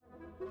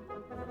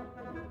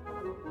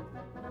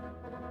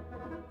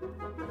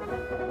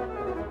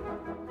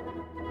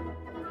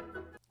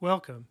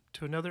Welcome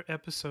to another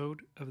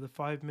episode of the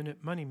 5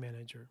 Minute Money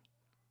Manager.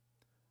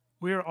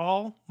 We are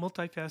all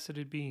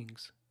multifaceted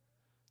beings.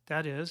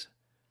 That is,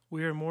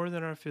 we are more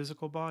than our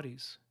physical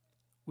bodies.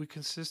 We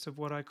consist of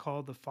what I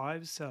call the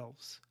five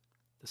selves: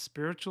 the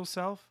spiritual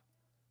self,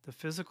 the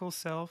physical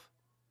self,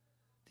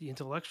 the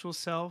intellectual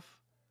self,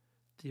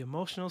 the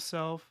emotional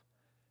self,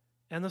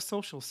 and the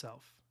social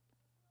self.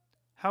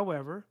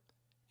 However,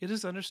 it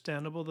is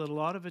understandable that a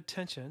lot of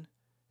attention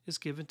is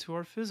given to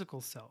our physical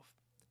self.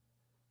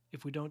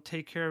 If we don't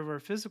take care of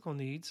our physical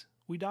needs,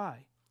 we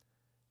die.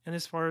 And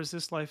as far as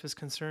this life is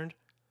concerned,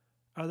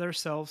 other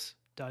selves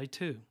die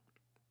too.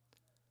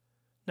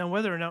 Now,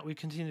 whether or not we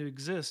continue to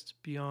exist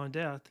beyond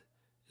death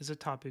is a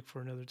topic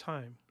for another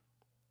time.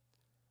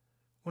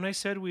 When I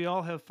said we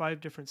all have 5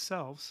 different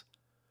selves,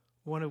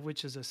 one of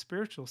which is a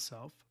spiritual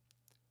self,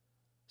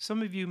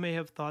 some of you may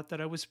have thought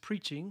that I was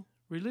preaching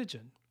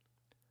religion.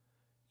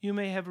 You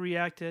may have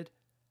reacted,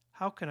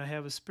 "How can I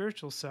have a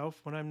spiritual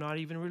self when I'm not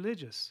even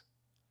religious?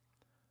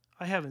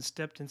 I haven't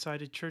stepped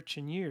inside a church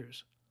in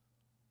years."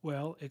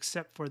 Well,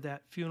 except for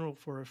that funeral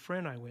for a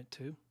friend I went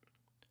to.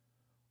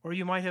 Or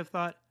you might have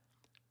thought,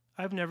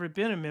 "I've never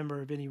been a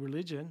member of any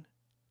religion."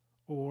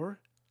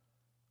 Or,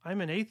 "I'm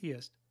an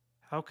atheist.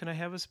 How can I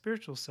have a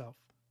spiritual self?"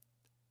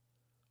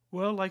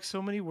 Well, like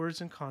so many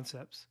words and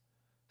concepts,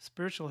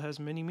 spiritual has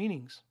many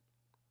meanings.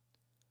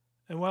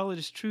 And while it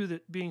is true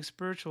that being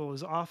spiritual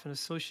is often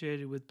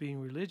associated with being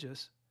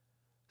religious,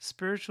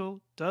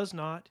 spiritual does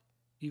not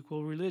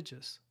equal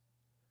religious.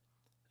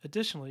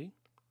 Additionally,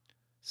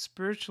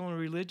 spiritual and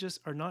religious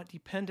are not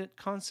dependent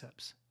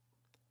concepts.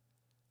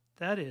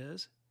 That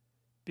is,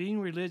 being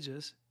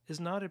religious is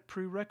not a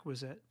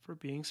prerequisite for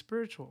being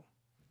spiritual.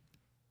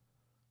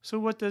 So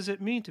what does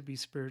it mean to be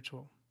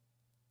spiritual?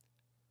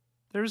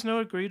 There is no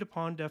agreed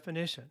upon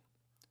definition,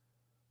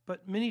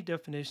 but many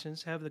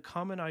definitions have the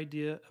common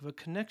idea of a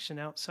connection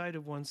outside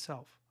of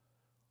oneself,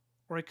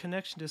 or a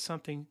connection to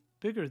something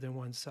bigger than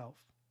oneself.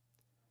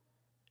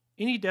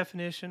 Any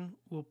definition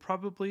will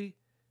probably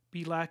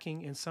be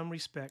lacking in some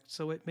respect,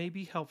 so it may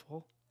be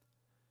helpful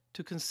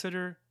to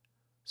consider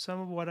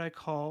some of what I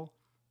call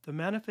the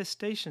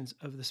manifestations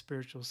of the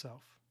spiritual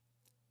self.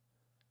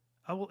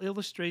 I will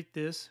illustrate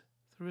this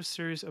through a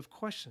series of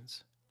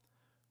questions,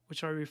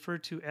 which I refer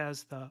to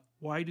as the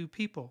 "why do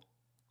people"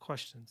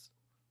 questions.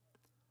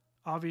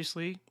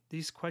 Obviously,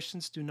 these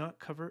questions do not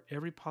cover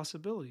every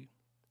possibility,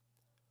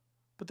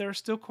 but there are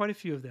still quite a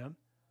few of them,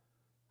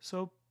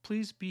 so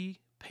please be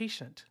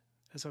patient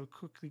as I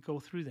quickly go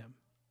through them.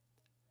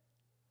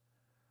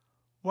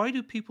 Why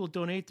do people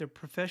donate their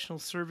professional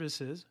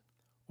services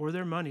or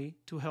their money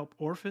to help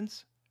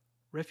orphans,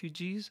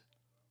 refugees,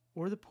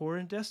 or the poor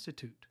and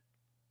destitute?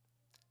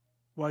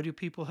 Why do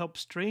people help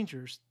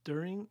strangers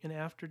during and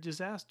after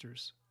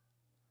disasters?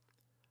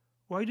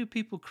 Why do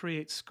people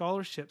create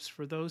scholarships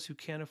for those who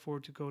can't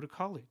afford to go to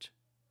college?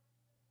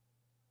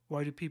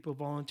 Why do people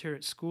volunteer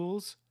at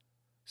schools,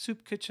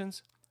 soup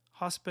kitchens,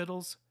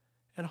 hospitals,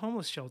 and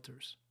homeless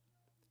shelters?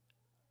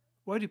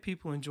 Why do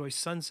people enjoy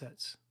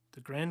sunsets,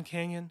 the Grand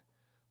Canyon,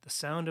 the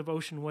sound of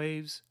ocean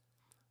waves,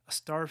 a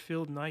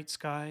star-filled night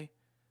sky,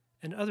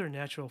 and other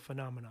natural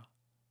phenomena?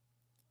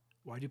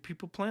 Why do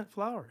people plant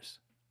flowers?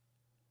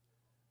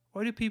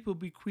 Why do people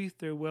bequeath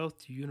their wealth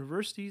to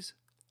universities,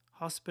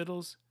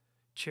 hospitals,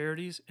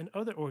 charities, and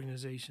other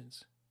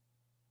organizations?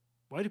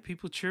 Why do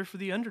people cheer for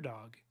the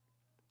underdog?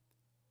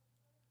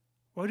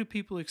 Why do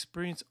people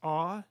experience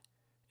awe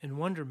and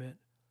wonderment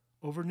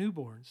over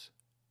newborns?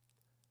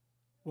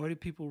 Why do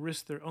people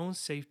risk their own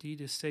safety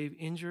to save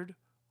injured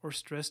or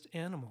stressed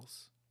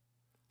animals?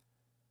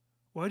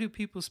 Why do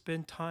people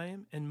spend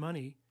time and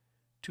money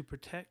to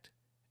protect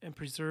and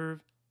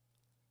preserve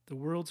the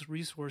world's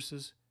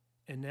resources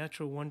and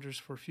natural wonders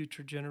for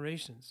future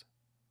generations?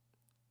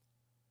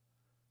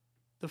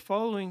 The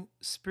following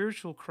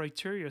spiritual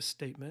criteria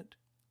statement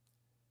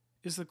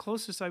is the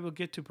closest I will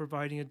get to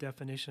providing a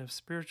definition of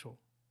spiritual.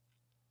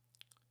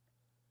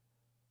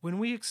 When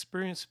we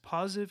experience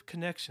positive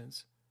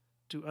connections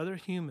to other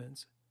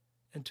humans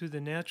and to the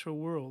natural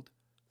world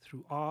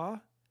through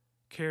awe,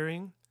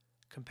 caring,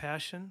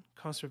 compassion,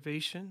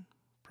 conservation,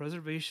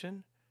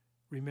 preservation,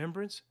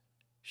 remembrance,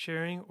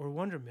 sharing, or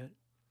wonderment,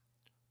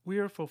 we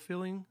are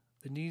fulfilling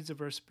the needs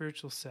of our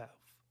spiritual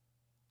self.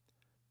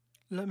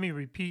 Let me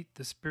repeat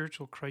the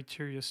spiritual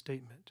criteria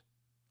statement.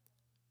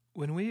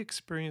 When we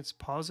experience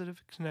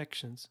positive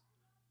connections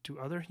to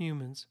other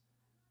humans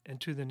and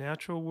to the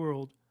natural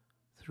world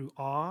through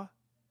awe,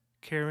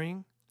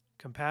 caring,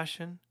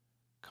 compassion,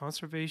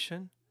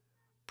 conservation,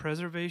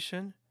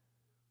 preservation,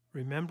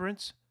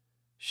 remembrance,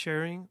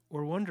 sharing,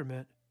 or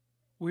wonderment,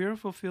 we are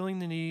fulfilling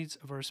the needs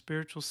of our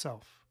spiritual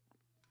self.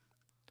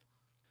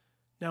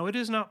 Now, it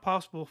is not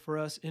possible for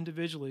us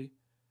individually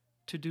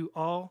to do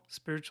all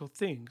spiritual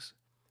things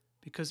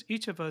because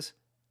each of us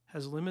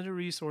has limited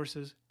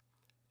resources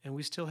and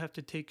we still have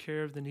to take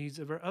care of the needs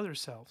of our other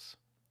selves.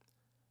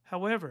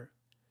 However,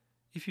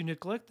 if you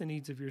neglect the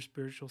needs of your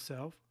spiritual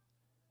self,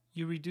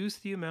 you reduce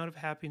the amount of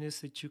happiness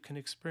that you can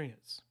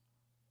experience.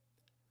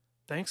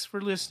 Thanks for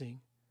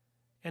listening.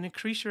 and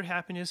increase your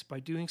happiness by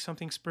doing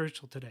something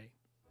spiritual today.